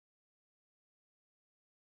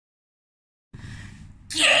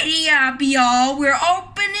Giddy up, y'all! We're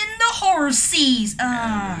opening the horses!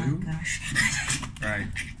 Oh, gosh. Right.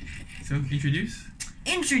 So, introduce?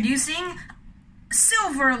 Introducing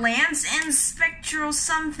Silverlance and Spectral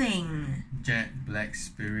something. Jet Black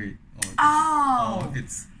Spirit. Oh! Or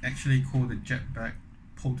it's actually called the Jet Black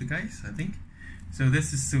Poltergeist, I think. So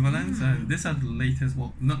this is Silverlance, and these are the latest,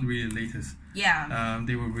 well, not really the latest. Yeah.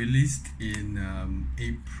 They were released in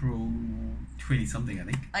April 20-something, I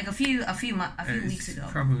think. Like a few weeks ago.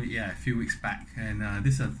 Probably, yeah, a few weeks back. And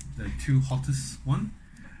these are the two hottest one.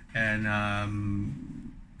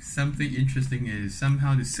 And something interesting is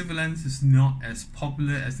somehow the Silverlance is not as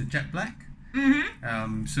popular as the Jet Black.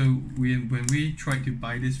 Mm-hmm. So when we tried to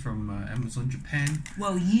buy this from Amazon Japan.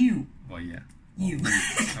 Well, yeah. You.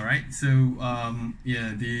 Alright, so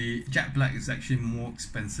yeah, the Jet Black is actually more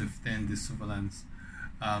expensive than the Silverlance.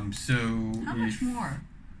 So how much more?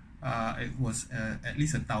 It was at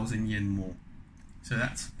least 1,000 yen more. So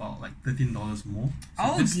that's about like $13 more.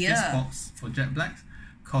 So this box for Jet Black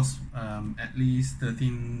costs at least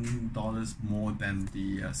 $13 more than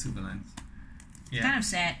the Silverlance. Yeah. Kind of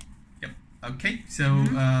sad. Yep. Okay, so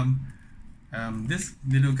this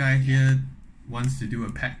little guy here wants to do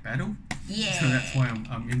a pack battle. Yeah. So that's why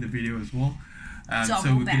I'm in the video as well.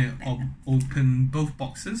 So we're gonna open both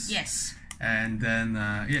boxes. Yes. And then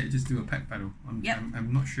yeah, just do a pack battle. I'm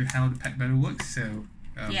not sure how the pack battle works, so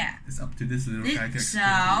yeah, it's up to this little guy to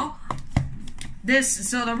explain.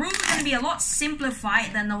 So the rules are going to be a lot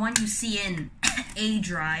simplified than the one you see in A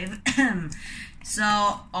Drive. So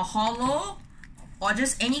a hollow, or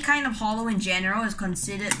just any kind of hollow in general, is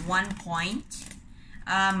considered 1 point.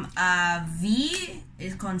 A V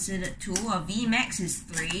is considered 2. A V Max is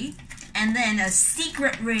 3, and then a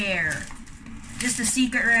secret rare, just a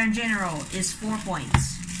secret rare in general, is 4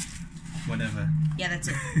 points. Whatever. Yeah, that's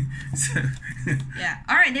it. So yeah.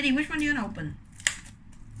 All right, Diddy, which one do you want to open?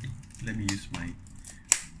 Let me use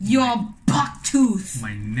your buck tooth.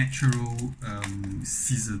 My natural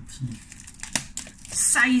scissor teeth.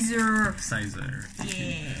 Sizer.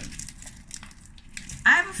 Okay. Yeah.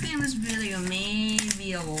 I have a feeling this video may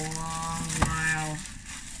be a long while.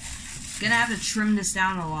 Gonna have to trim this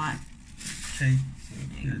down a lot. Okay, so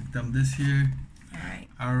gonna dump this here. Alright.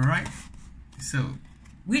 Alright. So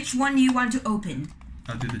which one do you want to open?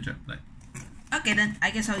 I'll do the Jet Black. Okay, then I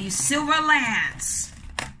guess I'll use Silverlance.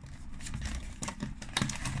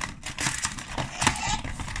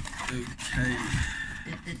 Okay.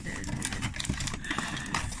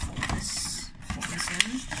 Focus in.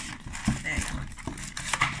 There you go.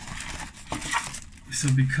 So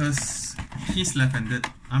because he's left-handed,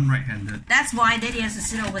 I'm right-handed. That's why Daddy has to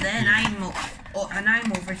sit over there, and I'm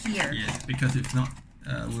over here. Yes, because if not,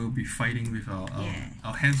 we'll be fighting with our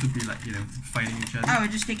hands will be like, you know, fighting each other. Oh, we're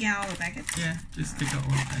just taking out all the packets? Yeah, just take out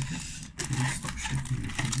all the packets. Stop shaking the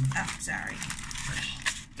TV. Oh, sorry.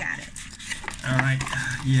 Got it. Alright,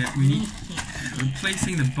 yeah, we need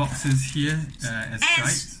replacing the boxes here as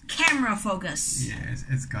guides. Camera focus. Yeah,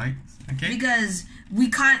 as guides. Okay. Because we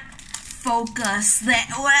can't focus that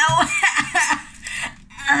well.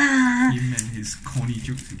 Him and his corny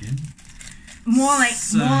jokes again. More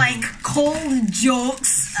like cold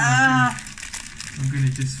jokes. So I'm gonna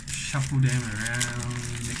just shuffle them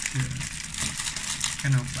around, make sure,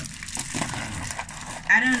 kind of like.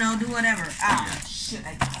 I don't know. Do whatever. Ah, yeah. shit!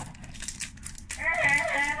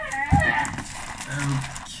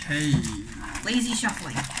 Okay. Lazy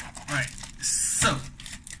shuffling. Right. So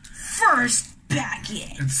first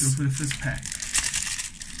packet. Let's go for the first pack.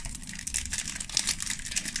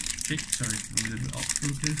 Okay, sorry, I'm a little bit off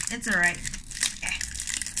focus. It's alright.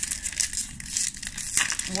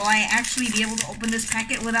 Will I actually be able to open this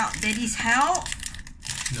packet without Daddy's help?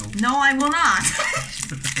 No. No, I will not.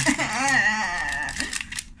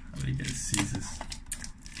 How do you get scissors?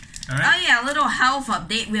 Alright. Oh yeah, a little health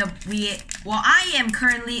update. I am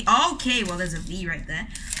currently okay. Well, there's a V right there.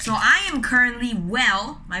 So I am currently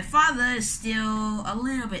well. My father is still a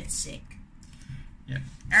little bit sick. Yeah.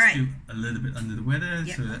 All right. Still a little bit under the weather.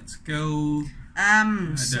 Yep. So let's go. I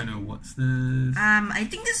don't know what's this. I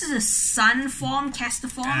think this is a sun form, caster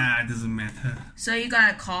form. It doesn't matter. So you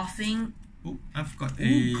got a coughing. Oh, I've got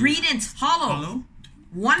a Greetings, hollow.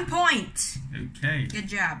 1 point. Okay. Good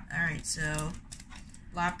job. All right, so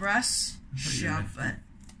Lapras, Shuffle.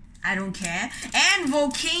 I don't care. And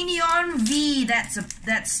Volcanion V. That's a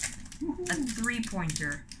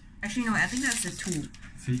 3-pointer. Actually, no, I think that's a 2.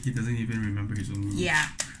 See, he doesn't even remember his own moves. Yeah.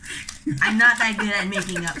 I'm not that good at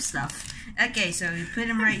making up stuff. Okay, so we put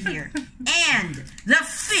him right here. And the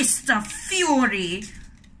Fist of Fury.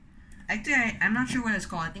 I'm not sure what it's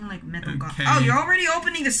called. I think like Metal God. Okay. Oh, you're already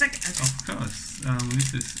opening the second. Okay. Of course.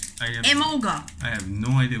 This is Emolga. I have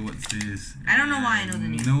no idea what's this. I don't know why I know the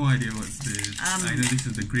name. No idea what's this. I know this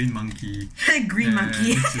is the green monkey. Green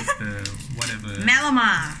monkey. This is the whatever.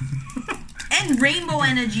 Melama. And Rainbow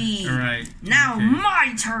Energy. Alright. Now okay.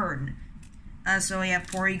 my turn. So we have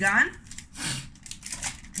Porygon.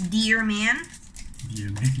 Deer Man. Dear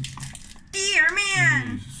man. Deer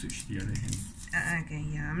Man. Switch the other hand. Okay,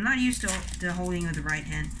 yeah, I'm not used to the holding of the right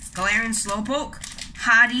hand. Galarian Slowpoke.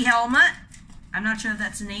 Hardy Helmet. I'm not sure if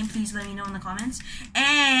that's the name. Please let me know in the comments.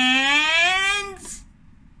 And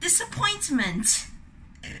Disappointment.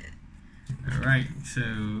 Alright, so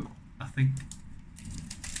I think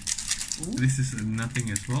this is a nothing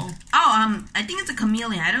as well. Oh, I think it's a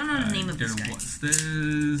chameleon. I don't know the name of this guy. What's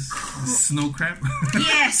this? Snow crab?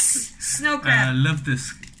 Yes! Snow crab. Love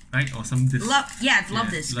this, right? Or some this. Love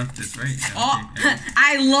this. Love this, right? Yeah, Oh, okay.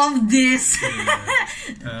 I love this.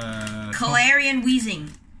 Galarian Weezing.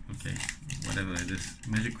 Okay, whatever it is.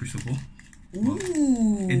 Magic Crystal Ball.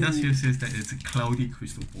 Ooh. It does here says that it's a cloudy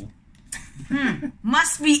crystal ball.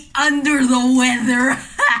 Must be under the weather.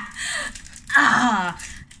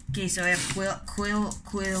 Okay, so I have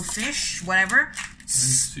Quillfish, whatever.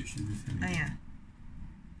 Oh yeah.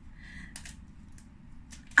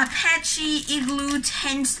 Apache Igloo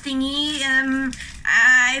tent thingy.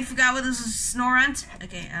 I forgot what this is. Snorunt.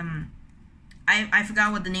 Okay. I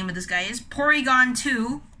forgot what the name of this guy is. Porygon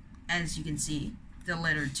 2, as you can see, the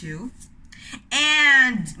letter 2,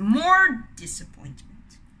 and more disappointment.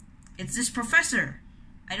 It's this professor.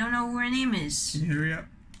 I don't know who her name is. Can you hurry up?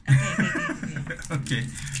 Okay. Okay,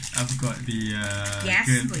 I've got the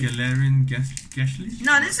Gastly. Galarian Gastly?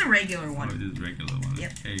 No, this is a regular one. Oh, this is a regular one.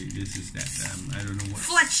 Yep. Okay, this is that, I don't know what.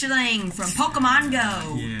 Fletchling from Pokemon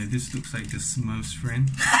Go. Yeah, this looks like the Smurfs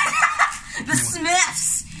friend. The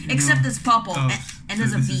Smiths! Except it's purple, and so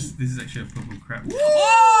there's a V. This is actually a purple crab.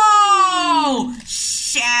 Whoa!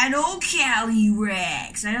 Shadow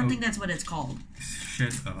Calyrex. I don't think that's what it's called.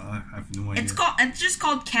 I have no idea. It's just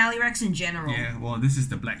called Calyrex in general. Yeah, well, this is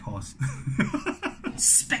the black horse.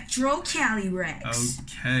 Spectral Calyrex.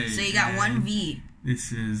 Okay. So you got one V.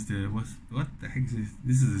 This is the what the heck is this?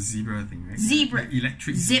 This is a zebra thing, right? Zebra. The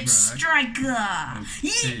electric Zip zebra, Striker. Right?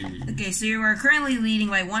 Okay. Okay, so you are currently leading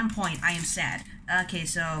by 1 point. I am sad. Okay,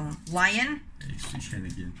 so Lion. Okay, switch hand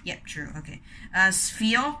again. Yep, true. Okay.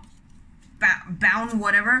 Spheal. Bound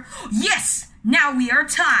whatever. Yes! Now we are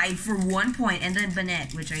tied for 1 point. And then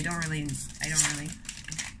Banette, which I don't really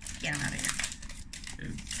get him out of here.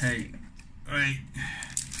 Okay. Alright.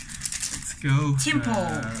 Let's go. Timple.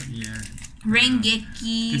 Yeah.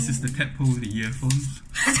 Rengeki. This is the tadpole with the earphones.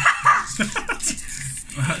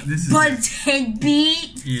 This is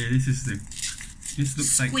Headbeat. yeah, this looks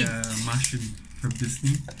Squid. like a Martian from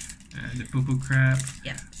Disney. The purple crab.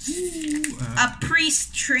 Yep. A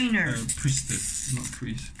priest trainer. Priestess, not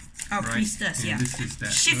priest. Oh, right. priestess, yeah. This is that.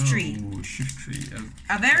 Shiftry. Oh, Shiftry. Okay.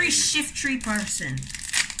 A very shiftry person.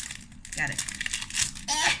 Got it.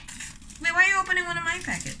 Wait, why are you opening one of my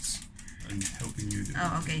packets? I'm helping you.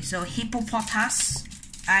 Oh, okay. So Hippopotas.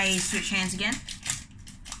 I switch hands again.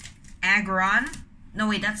 Aggron. No,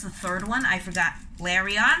 wait, that's the third one. I forgot.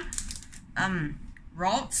 Larion.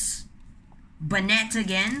 Ralts. Banette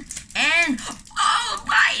again. And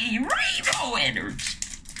Almighty Rainbow Energy.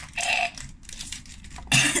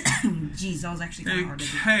 Jeez, that was actually kind of hard to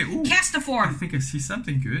do. Okay. Ooh, I Castiform. think I see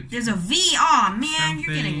something good. There's a V. Aw, man,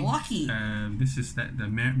 you're getting lucky. This is that the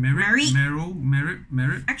merit.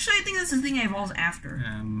 Actually, I think that's the thing I evolved after.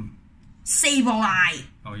 Sableye.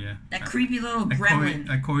 Oh yeah. That creepy little gremlin.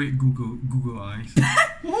 I call it Google Eyes.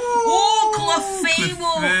 Oh,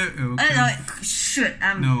 Clefable. Okay. Shit.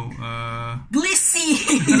 No. Blissey.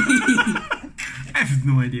 I have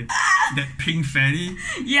no idea. That pink fatty.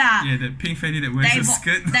 Yeah. Yeah, that pink fatty that wears a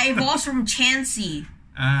skirt. That evolves from Chansey.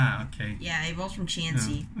 Ah, okay. Yeah, it evolves from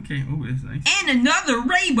Chansey. Okay. Oh, that's nice. And another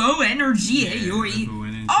Rainbow Energy. Rainbow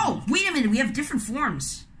Energy. Oh, wait a minute. We have different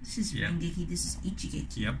forms. This is Yep. Rengeki. This is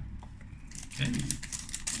Ichigeki. Yep. Okay.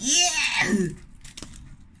 Yeah.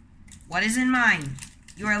 What is in mine?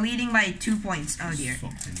 You are leading by 2 points. Oh dear.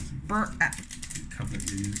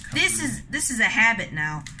 This is a habit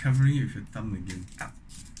now. Covering it with your thumb again.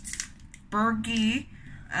 Bergie,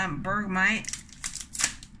 Bergmite,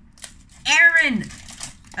 Aaron,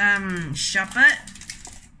 Shuppet,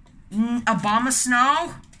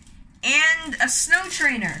 Abomasnow, and a Snow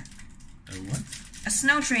Trainer. A what? A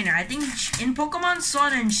Snow Trainer. I think in Pokemon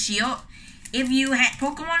Sword and Shield, if you had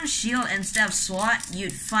Pokemon Shield instead of Sword,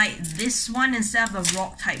 you'd fight this one instead of the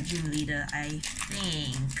Rock type gym leader, I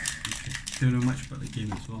think. Okay. Don't know much about the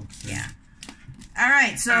game as well. So. Yeah.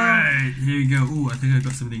 Alright, so... Alright, here we go. Ooh, I think I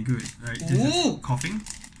got something good. Alright, this is coughing.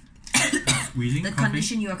 Wheezing, the coughing.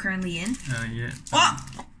 condition you are currently in. Yeah.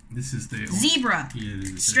 This is the... Zebra. Yeah, this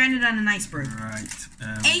is Stranded on an iceberg. Right.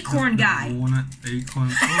 Acorn guy. Walnut,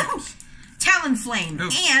 acorn. Oops. Talonflame.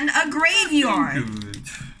 Oops. And a graveyard. Good.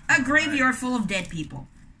 A graveyard full of dead people.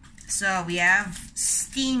 So we have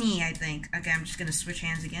Steenie, I think. Okay, I'm just gonna switch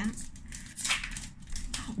hands again.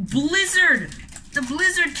 Blizzard! The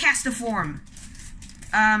Blizzard Castiform.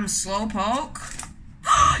 Slowpoke.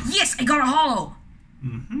 Yes, I got a holo.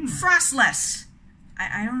 Frostless.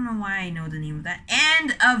 I don't know why I know the name of that.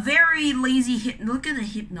 And a very lazy look at the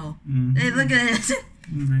Hypno. Hey, look at it.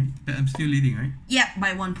 Right. But I'm still leading, right? Yep,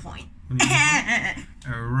 by 1 point.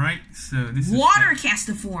 Alright, so this is... Water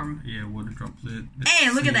Castiform. Yeah, water droplet. Hey,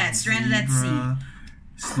 look at that. Stranded at sea.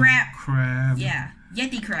 Crab. Yeah,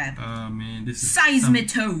 Yeti crab. Oh man, this is...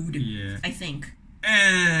 Seismitoad. Yeah. I think.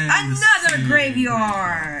 And another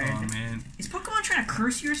graveyard. Oh man. Is Pokemon trying to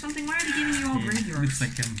curse you or something? Why are they giving you all graveyards? Looks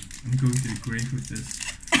like I'm going to the grave with this.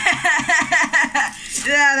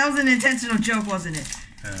 Yeah, that was an intentional joke, wasn't it?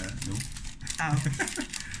 No. Oh.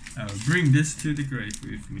 Bring this to the grave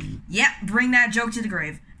with me. Yep, bring that joke to the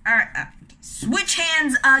grave. Alright, switch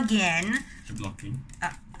hands again. The blocking.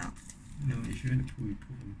 Oh. No, if you're going to pull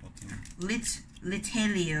from the bottom.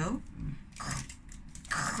 Litelio.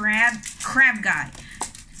 Crab guy.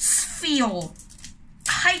 Spheal.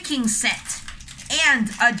 Hiking set.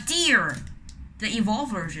 And a deer. The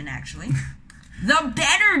evolved version, actually. The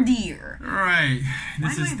better deer. Right. This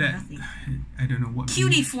Why is do I have that. nothing? I don't know what.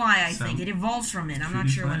 Cutie Fly, I think. It evolves from it. I'm not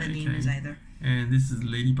sure what the name is either. And this is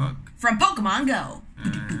Ladybug. From Pokemon Go.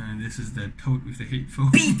 And this is the toad with the hateful.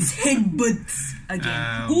 Beats headbutts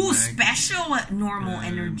again. Oh, special normal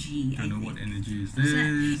energy. I don't know what energy is this.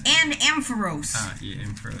 And Ampharos. Yeah,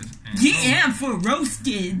 Ampharos. Yeah,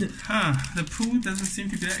 Ampharosted. The pool doesn't seem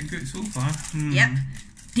to be that good so far. Yep.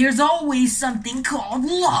 There's always something called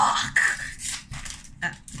luck.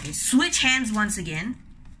 Okay, switch hands once again.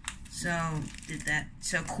 So did that.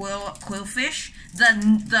 So Quillfish, the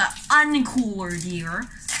uncooler deer.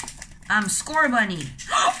 Scorbunny.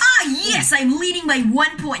 Yes, I'm leading by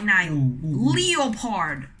 1 point now.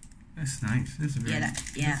 Leopard. That's nice. That's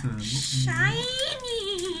very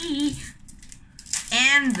shiny.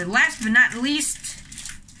 And last but not least,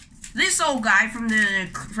 this old guy from the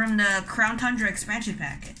Crown Tundra expansion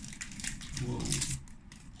packet. Whoa.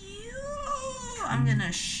 I'm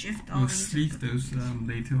gonna shift all these. We'll sleeve those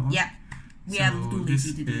later on. Yeah. We have too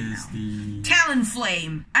lazy to do it now. The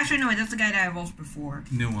Talonflame. Actually, no, that's the guy that I evolved before.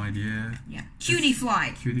 No idea. Yeah. Cutie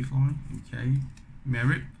Fly. Cutie Fly. Okay.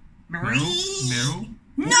 Meryl.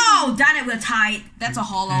 No! Done it with height. That's a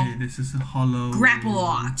holo. Okay, this is a holo.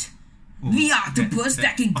 Grapplot. The octopus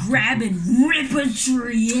that can grab and rip a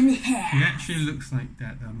tree in half. He actually looks like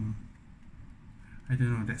that, I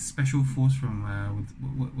don't know, that Special Force from,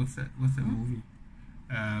 what's that movie?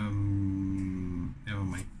 Never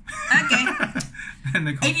mind. Okay.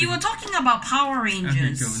 If you were talking about Power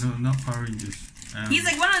Rangers. Okay, no, not Power Rangers. He's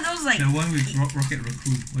like one of those, like... The one with Rocket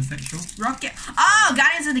Raccoon. What's that show? Oh,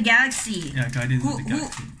 Guardians of the Galaxy. Yeah, Guardians of the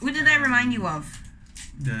Galaxy. Who did that remind you of?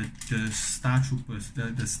 The Star Troopers.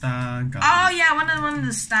 The Star Guardians. Oh, yeah, one of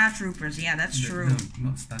the Star Troopers. Yeah, that's true. No,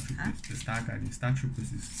 not Star Troopers. The Star Guardians. Star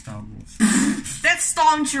Troopers is Star Wars. That's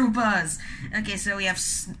Stormtroopers. Okay, so we have...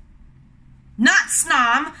 Not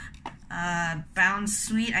Snom. Bound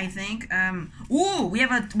Sweet, I think. We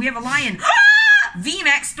have a lion.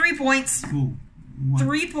 VMAX, 3 points. Cool. What?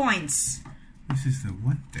 3 points. This is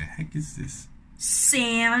what the heck is this?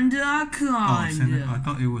 Sandaconda. Oh, I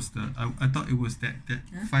thought it was I thought it was that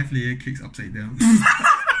 5-layer cakes upside down.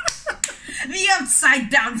 The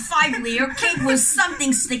upside down 5-layer cake was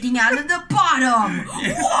something sticking out of the bottom.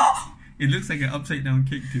 Yeah. Whoa! It looks like an upside down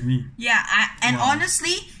cake to me. Yeah,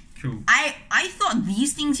 honestly, cool. I thought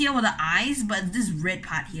these things here were the eyes, but this red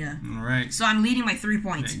part here. Alright. So I'm leading by 3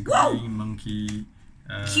 points. Whoa! Green monkey.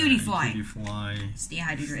 Cutie Fly. Stay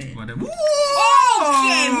hydrated. Whatever. Okay,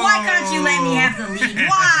 why can't you let me have the lead?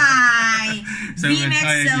 Why? So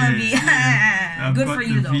VMAX Celebi. Yeah. Good for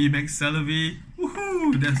you, though. VMAX Celebi.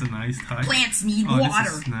 Woohoo! That's a nice type. Plants need water.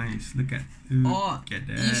 This is nice. Look at get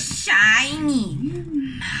that. It's shiny.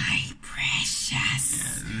 My precious.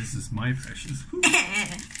 Yeah, this is my precious.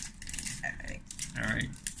 Alright.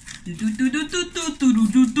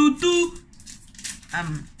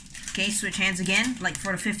 Okay, switch hands again, like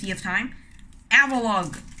for the 50th time.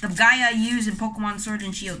 Avalugg, the guy I use in Pokemon Sword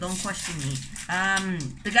and Shield, don't question me.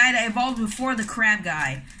 The guy that evolved before the crab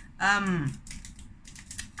guy. I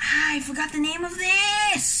forgot the name of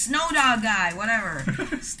this! Snow Dog guy, whatever.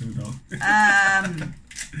 Snow Dog.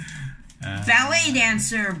 ballet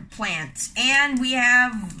dancer plant. And we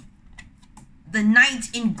have the knight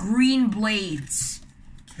in green blades.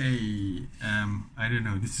 Okay, I don't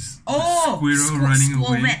know. This is squirrel running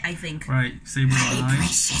away. Vet, I think. Right, Sableye.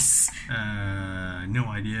 Precious. No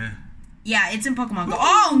idea. Yeah, it's in Pokemon Go.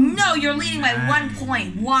 Oh no, you're leading by 1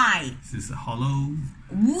 point. Why? This is a hollow.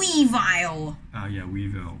 Weavile. Oh yeah,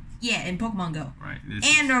 Weavile. Yeah, in Pokemon Go. Right.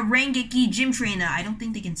 And a Rengeki gym trainer. I don't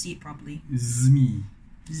think they can see it properly. Zmi.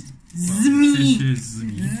 Zmi.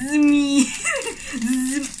 Zmi.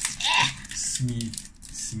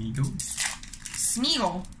 Smeagol.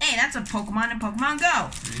 Smeagol. Hey, that's a Pokemon in Pokemon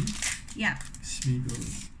Go. Really? Yeah.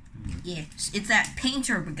 Smeagol. Yeah, it's that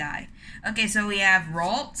painter guy. Okay, so we have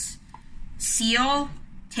Ralt, Seal,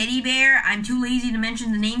 Teddy Bear. I'm too lazy to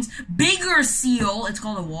mention the names. Bigger Seal. It's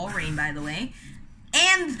called a Walrein, by the way.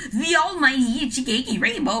 And the almighty Ichigeki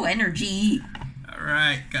Rainbow Energy.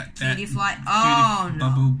 Alright, got that. Fly. Oh,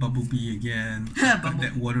 no. Bubble Bee again. Got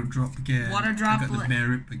that Water Drop again. Water Drop. I got the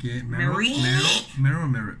Merip again.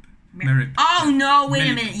 Merip. Merip. Oh, no, wait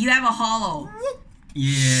a minute. You have a hollow.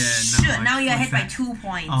 Yeah, now you're hit by 2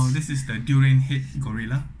 points. Oh, this is the Durian Hit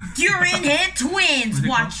Gorilla. Durian Hit Twins.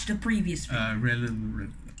 Watch the previous video.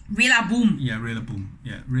 Rillaboom. Yeah, Rillaboom.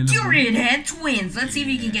 Yeah, Rillaboom. Durian Head Twins. Let's see if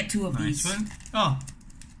you can get 2 of nice these. One. Oh.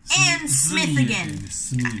 And Smith again.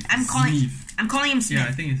 I'm calling him Smith. Yeah,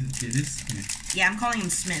 I think it is Smith. Yeah, I'm calling him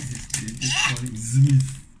Smith. Just call him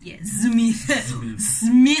Smith. Yeah, Smith.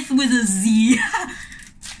 Smith with a Z.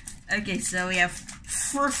 Okay, so we have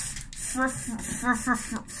Furfro.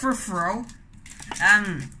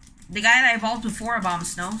 The guy that evolved before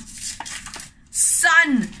Abomasnow.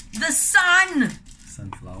 Sun! The sun!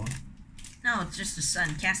 Sunflower. No, it's just the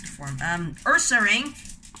sun, casted form. Ursaring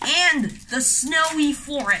and the snowy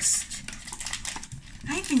forest.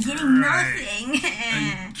 I've been getting nothing.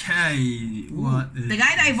 Okay, what is the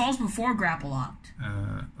guy that evolves before Grapploct.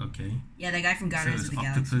 Okay. Yeah, the guy from Guardians of the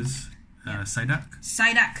Galaxy. Octopus, Psyduck.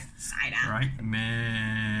 Psyduck. Right,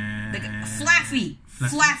 man. Flaffy.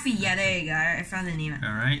 Yeah, there you go. I found the name.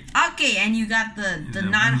 Alright. Okay, and you got the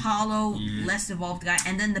non-hollow, less evolved guy,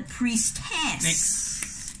 and then the priestess. Next.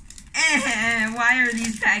 Why are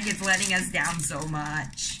these packets letting us down so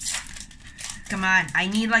much? Come on, I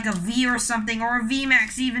need like a V or something, or a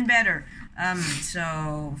VMAX, even better.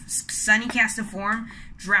 So Sunny Castor Form,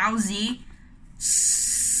 Drowsy,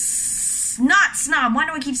 not Snob. Why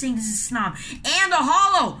do I keep saying this is Snob? And a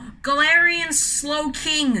hollow Galarian Slow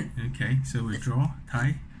King. Okay, so withdraw,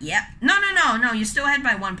 tie. Yep. No. You're still ahead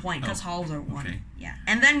by 1 point because hollows are 1. Okay. Yeah.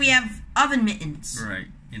 And then we have Oven Mittens. Right,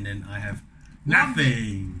 and then I have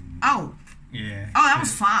nothing. Oh. Yeah. Oh, that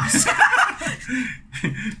was fast.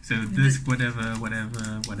 So this, whatever,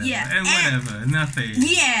 yeah, and whatever, nothing.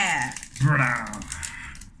 Yeah.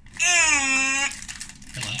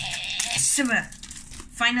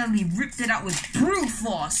 Finally ripped it out with brute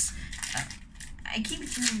force. I keep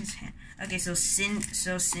doing his hand. Okay, so not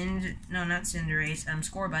Cinderace.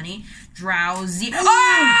 Scorbunny, Drowsy.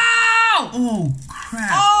 Oh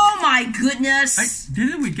crap! Oh my goodness!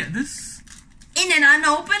 Didn't we get this? In an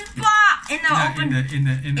unopened box. In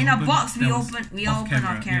a box. We open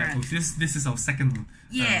off camera. Yeah. Oh, this is our second.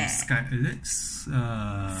 Yeah. Is it?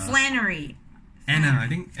 Flannery. Anna, I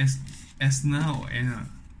think Esna or Anna.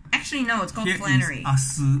 Actually, no. It's called Here Flannery.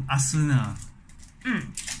 Asuna.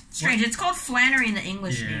 Strange. It's called Flannery in the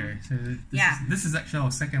English name. So this is actually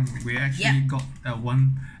our second. We actually got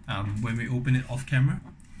one when we open it off camera.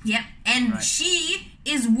 Yep. And she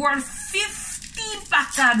is worth 50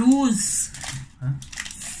 buckaroos. Huh?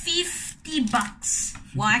 50 bucks.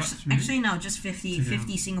 Well, actually, no, just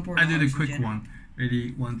 50 Singapore dollars. I did a quick one.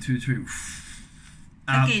 Ready? 1, 2, 3.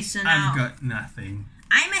 Okay, so now I've got nothing.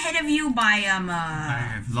 I'm ahead of you by I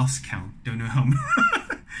have lost count. Don't know how much.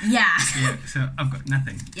 Yeah. So I've got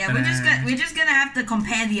nothing. Yeah, we're just gonna have to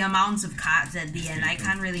compare the amounts of cards at the end. I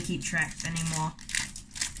can't really keep track anymore.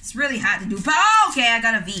 It's really hard to do. But okay, I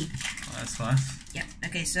got a V. Oh, that's fast. Yep.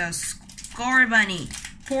 Okay, so Scorbunny,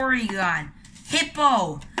 Porygon,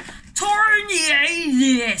 Hippo,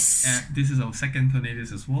 Tornadus. This is our second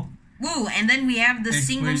Tornadus as well. Woo, and then we have the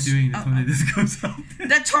single... What are you doing? The Tornadus goes out.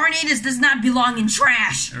 The Tornadus does not belong in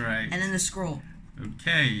trash. Alright. And then the scroll.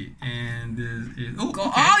 Okay, and this is... Oh, okay.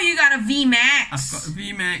 Oh, you got a VMAX. I've got a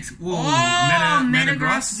VMAX. Whoa,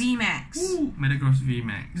 Metagross VMAX. Ooh, Metagross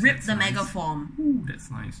VMAX. Rip the Mega Form. Ooh, that's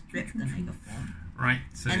nice. Rip the Mega Form. Right,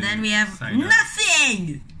 so... And then we have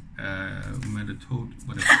nothing! Metatoad,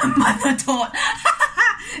 whatever. Metatoad.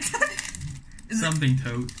 Something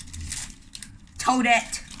Toad.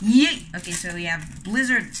 Toadette. Yeet. Okay, so we have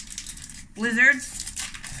Blizzard,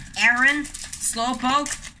 Aaron,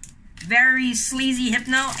 Slowpoke, very sleazy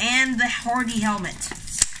Hypno, and the Hardy helmet.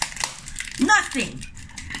 Nothing.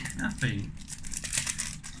 Nothing.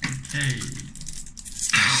 Okay.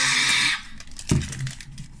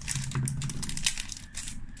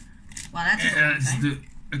 Well, that's let's do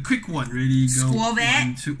a quick one. Really go. Squavet.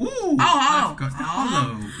 1, 2. Ooh! Oh, I've got the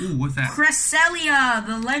hollow. Ooh, what's that? Cresselia,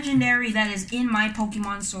 the legendary that is in my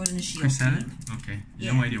Pokemon Sword and Shield. Cresselia? Okay.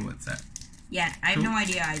 Yeah. No idea what's that. Yeah, I have no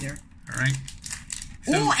idea either. Alright.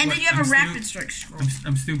 So Oh, and then you have I'm a Rapid Strike Scroll.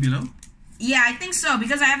 I'm still below? Yeah, I think so,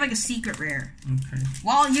 because I have like a secret rare. Okay.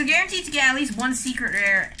 Well, you're guaranteed to get at least one secret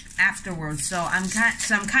rare afterwards, so I'm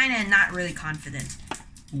kind of not really confident.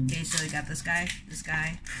 Ooh. Okay, so we got this guy, this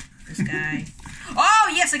guy, this guy.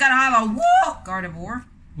 Oh yes, I got a hollow. Whoa, Gardevoir,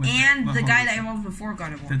 and the guy that evolved before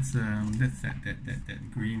Gardevoir. That's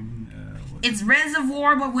that green. It's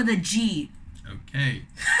Reservoir, but with a G. Okay.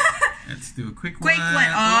 Let's do a quick one. Quick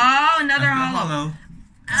one. Oh, another hollow.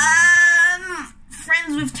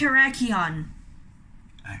 Friends with Terrakion.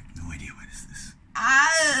 I have no idea what is this.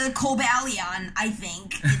 Cobalion, I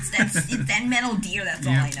think. It's that metal deer, that's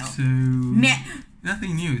all I know. So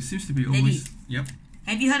nothing new. It seems to be Maybe. always. Yep.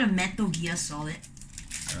 Have you heard of Metal Gear Solid?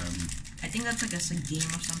 I think that's like a game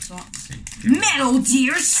of some sort. Metal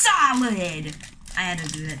Gear Solid! I had to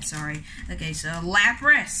do that, sorry. Okay, so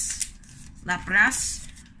Lapras,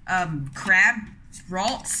 Crab,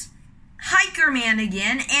 Ralts, Hiker Man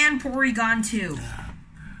again, and Porygon 2.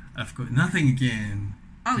 I've got nothing again.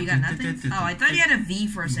 Oh, you got nothing? Oh, I thought you had a V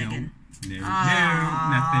for a second. No,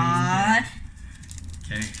 nothing.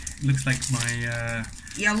 Okay, looks like my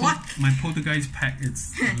luck. My Poltergeist pack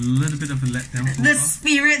is a little bit of a letdown. The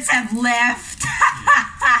spirits have left.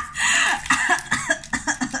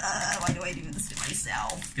 Why do I do this to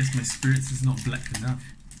myself? Guess my spirits is not black enough.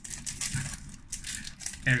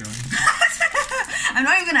 Carry on. I'm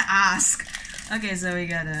not even gonna ask. Okay, so we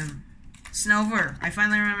got Snover. I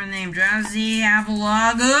finally remember the name. Drowsy,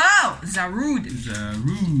 Avalog. Oh! Zarude.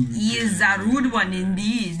 He is Zarude one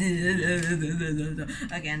indeed.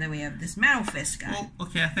 Okay, and then we have this Metal Fist guy. Oh,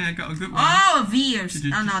 okay, I think I got a good one. Oh, a V or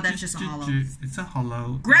oh no, that's just a hollow. It's a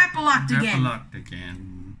hollow. Grappalocked again. Grappalocked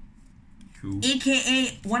again. Cool.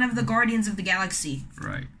 AKA one of the Guardians of the Galaxy.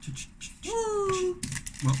 Right. Woo!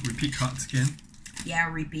 Well, repeat cards again. Yeah,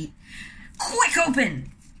 repeat. Quick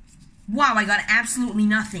open! Wow, I got absolutely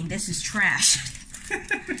nothing. This is trash.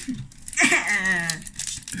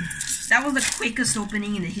 That was the quickest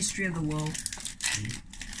opening in the history of the world.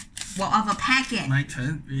 Well, of a packet. My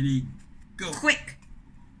turn. Ready, go. Quick.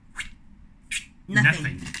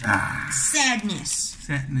 Nothing. Sadness.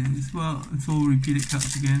 Sadness. Well, it's all repeated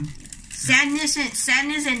cards again. Sadness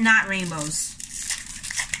and not rainbows.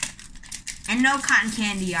 And no cotton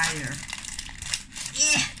candy either.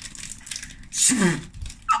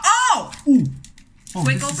 Oh! Ooh. Oh,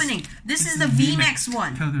 Quick opening. This is the VMAX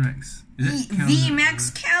one. Calyrex. Is it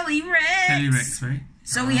VMAX Calyrex. Calyrex, right?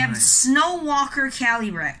 So we have Snowwalker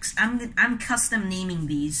Calyrex. I'm custom naming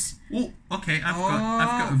these. Oh, okay. I've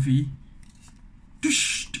got a V.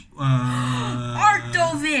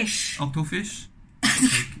 Arctovish. Octofish.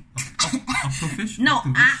 Octofish. No,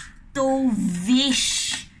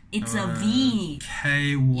 Octovish. It's a V.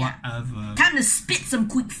 Okay, whatever. Yeah. Time to spit some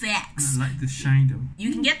quick facts. I like the shine though.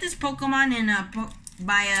 You can get this Pokemon in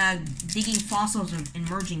by digging fossils and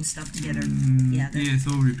merging stuff together. Yeah, it's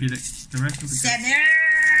all repeated. The rest of the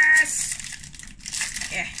Sadness.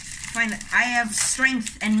 Yeah, fine. I have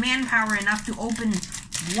strength and manpower enough to open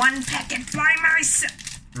one packet by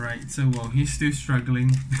myself. Right. So he's still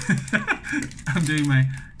struggling. I'm doing my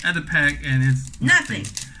other pack and it's nothing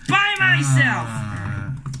by myself.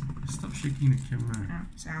 Stop shaking the camera. Oh,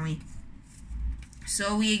 sorry.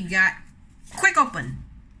 So we got quick open.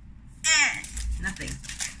 Nothing.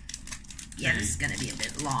 Yeah, this is gonna be a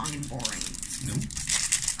bit long and boring. Nope.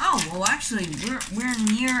 Oh well, actually, we're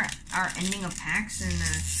near our ending of packs and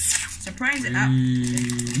surprise it up.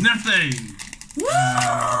 Nothing. Woo!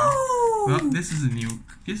 Well, this is a new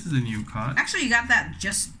card. Actually, you got that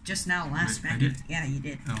just now last pack. I did? Yeah, you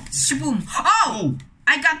did. Oh. Shaboom! Oh!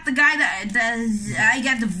 I got the guy I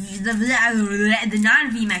got the non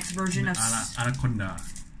VMAX version of Anaconda.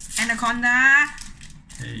 Anaconda.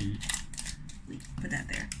 Hey. Wait, put that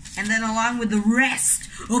there. And then along with the rest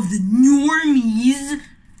of the normies.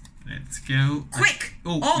 Let's go. Quick!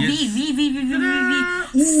 Oh, yes. V.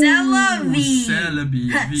 Celebi.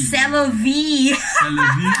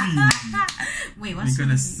 Wait, what's that? We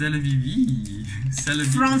got a Celebi.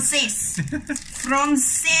 Francais.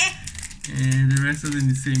 And the rest of them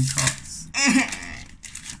the same cards.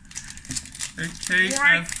 Okay,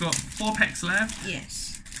 I've got 4 packs left.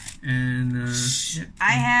 Yes. And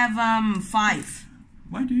I have 5.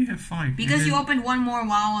 Why do you have 5? Because you opened one more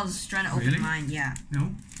while I was trying to open mine. Yeah.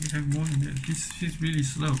 No, you have more than that. He's really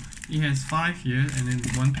slow. He has 5 here and then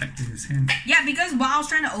 1 pack in his hand. Yeah, because while I was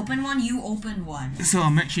trying to open one, you opened one. So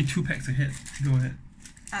I'm actually 2 packs ahead. Go ahead.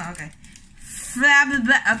 Oh, okay.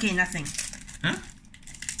 Okay, nothing. Huh?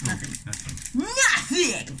 Nothing. Nothing.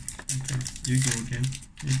 Nothing! Okay, you go again.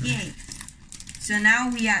 Yay. So now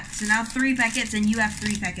we got 3 packets and you have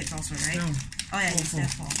 3 packets also, right? No. Oh yeah, you still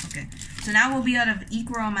have 4. Okay. So now we'll be out of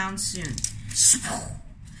equal amounts soon.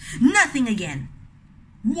 Nothing again.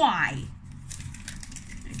 Why?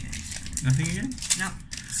 Okay. Nothing again? No.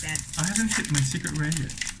 Sad. I haven't hit my secret rare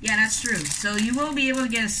yet. Yeah, that's true. So you will be able to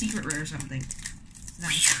get a secret rare or something.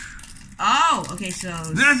 Nice. Oh, okay, so...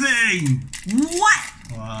 Nothing! What?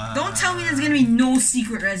 Wow. Don't tell me there's gonna be no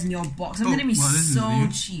secret rares in your box. I'm gonna be so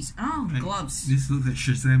cheese. Oh, like, gloves. This looks like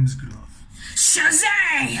Shazam's glove.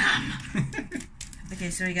 Shazam!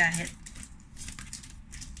 Okay, so we got hit.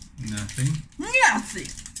 Nothing. Nothing!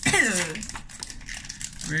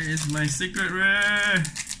 Where is my secret rare?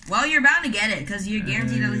 Well, you're bound to get it, because you're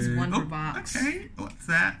guaranteed at least 1 per box. Okay, what's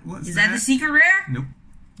that? Is that the secret rare? Nope.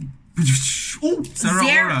 Oh,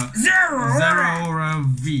 Zeraora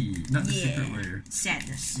V. Not the secret rare.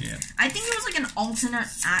 Sadness. Yeah. I think it was like an alternate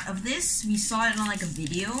art of this. We saw it on like a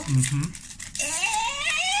video.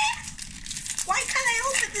 Why can't I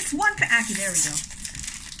open this one pack? Okay, there we go.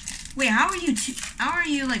 Wait, how are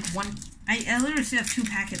you like one? I literally still have 2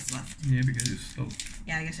 packets left. Yeah, because it's slow.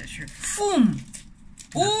 Yeah, I guess that's true. Boom!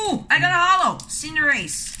 Ooh, I got a hollow.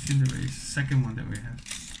 Cinderace. Cinderace, second one that we have.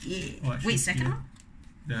 Yeah. Oh, actually, wait, second one?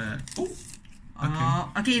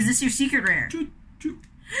 Okay, is this your secret rare?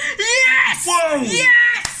 Yes! Whoa!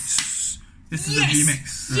 Yes! This is a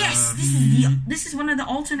VMAX. Yes, this is one of the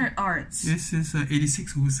alternate arts. This is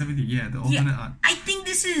 86 over 70. Yeah, the alternate art. I think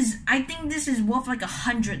this is worth like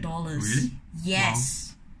 $100. Really?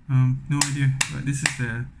 Yes. Wow. No idea. But this is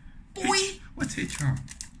the boy. What's HR?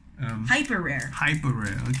 Hyper rare. Hyper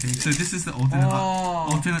rare. Okay, so this is the alternate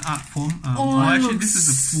art form. Actually, this is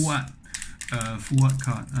the full art. Full art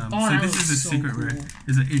card. So this is the secret rare.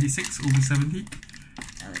 It's an 86 over 70.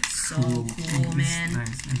 That looks so cool, man.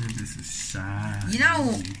 Nice. And then this is shiny. You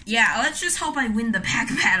know, yeah. Let's just hope I win the pack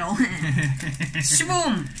battle.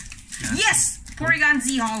 Shaboom! Yes, Porygon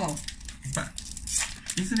Z Hollow. But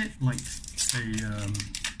isn't it like a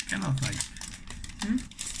kind of like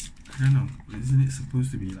I don't know? Isn't it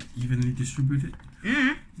supposed to be like evenly distributed?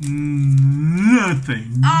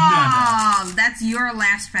 Nothing. Oh, that's your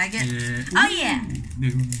last packet. Yeah. Oh yeah.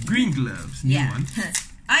 The green gloves. New one.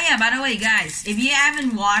 Oh yeah. By the way, guys, if you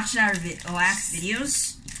haven't watched our last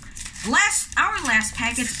videos, our last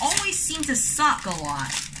packets always seem to suck a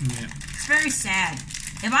lot. Yeah. It's very sad.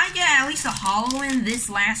 If I get at least a hollow in this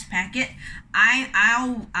last packet,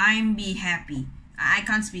 I'm be happy. I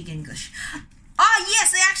can't speak English. Oh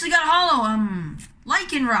yes, they actually got a hollow.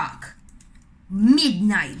 Lycanroc.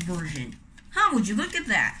 Midnight version. How would you look at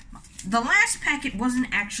that? The last packet wasn't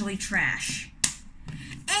actually trash.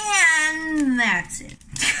 And that's it.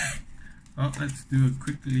 Well, let's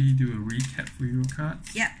quickly do a recap for your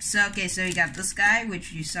cards. Yep. So okay, so you got this guy,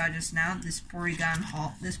 which you saw just now. This Porygon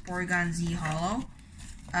Z Hollow,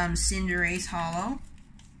 Cinderace Hollow.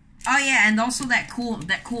 Oh yeah, and also that cool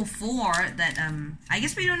 4 that I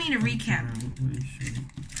guess we don't need a recap.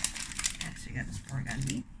 Yes, we got this Porygon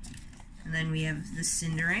Z. And then we have the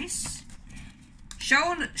Cinderace.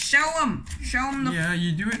 Show him the... Yeah,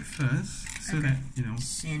 you do it first, so that, you know.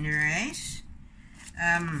 Cinderace.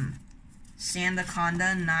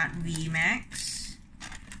 Sandaconda, not VMAX.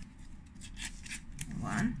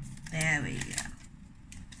 One. There we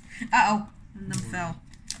go. Uh-oh. Them fell.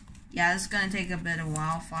 Yeah, this is going to take a bit of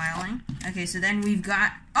while filing. Okay, so then we've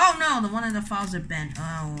got... Oh, no! One of the files are bent.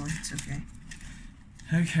 Oh, it's okay.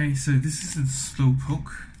 Okay, so this is a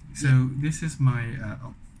Slowpoke. So this is my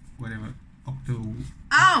whatever Octo.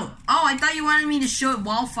 Oh, I thought you wanted me to show it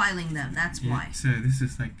while filing them. That's why. So this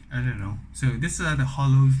is like I don't know. So these are the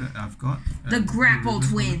hollows that I've got. The Grapple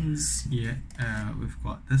Twins. Yeah, we've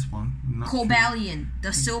got this one. Cobalion,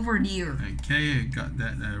 the Silver Deer. Okay, I got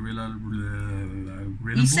that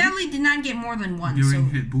You sadly did not get more than one. During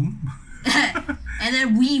hit boom. And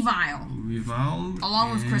then Weavile.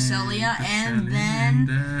 Along with Cresselia, and then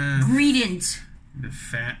Greedent. The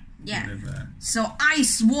fat. Yeah. Whatever. So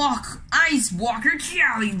Ice Walker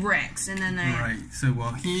Calyrex, and then right. So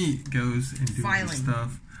while he goes and does his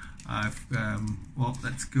stuff, I've well,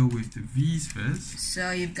 let's go with the V's first.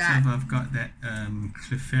 So you've got. So I've got that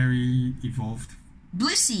Clefairy evolved.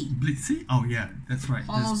 Blissey. Oh yeah, that's right.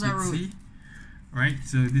 Blissey. Right.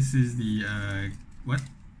 So this is the what?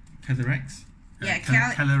 Calyrex. Yeah,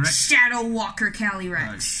 Calyrex. Shadow Walker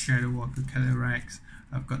Calyrex. Shadow Walker Calyrex.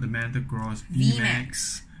 I've got the Metagross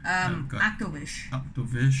VMAX. Octovish.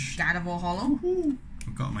 Gardevoir Hollow.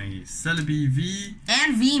 I've got my Celebi V.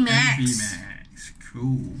 And VMAX.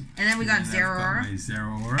 Cool. And then we got Zeraora. I've got my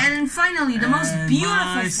Zeraora. And then finally, the most beautiful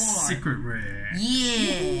my full art. secret rare.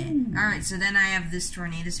 Yeah. Alright, so then I have this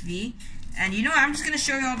Tornadus V. And you know what? I'm just going to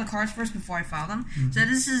show you all the cards first before I file them. So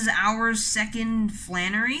this is our second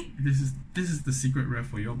Flannery. This is the secret rare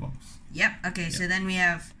for your box. Yep. Okay, so then we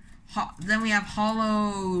have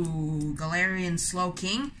Hollow Galarian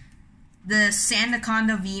Slowking. The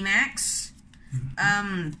Sandaconda VMAX.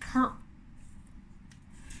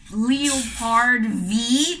 Leopard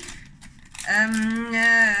V. Doesn't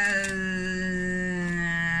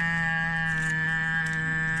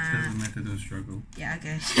matter, don't struggle. Yeah,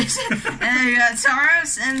 okay. And then we got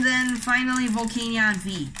Tauros, and then finally Volcanion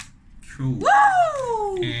V. Cool.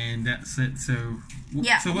 Woo! And that's it. So,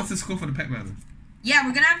 so what's the score for the pack battle? Yeah,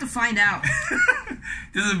 we're gonna have to find out.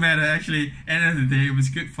 Doesn't matter, actually. End of the day, it was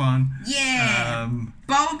good fun. Yeah.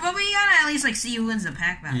 But we gotta at least see who wins the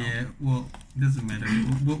pack battle. Yeah. Well, doesn't matter.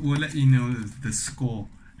 We'll let you know the score.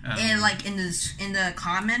 And in the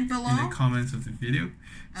comment below. In the comments of the video.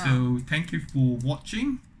 So thank you for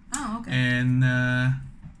watching. Oh, okay. And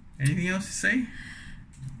anything else to say?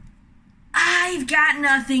 I've got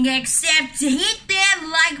nothing except to hit that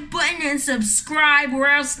like button and subscribe, or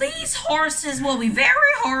else these horses will be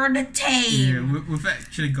very hard to tame. Yeah, we've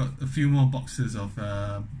actually got a few more boxes of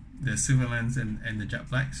the Silverlands and the Jet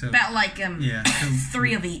Black. So about so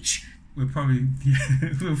 3 of each. We'll probably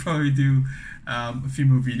do a few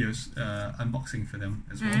more videos unboxing for them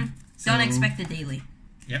as well. So, don't expect it daily.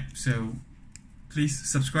 Yep. So please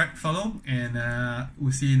subscribe, follow, and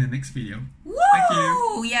we'll see you in the next video. Woo! Thank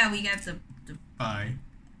you. Yeah, we got to. Bye.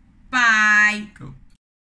 Bye. Cool.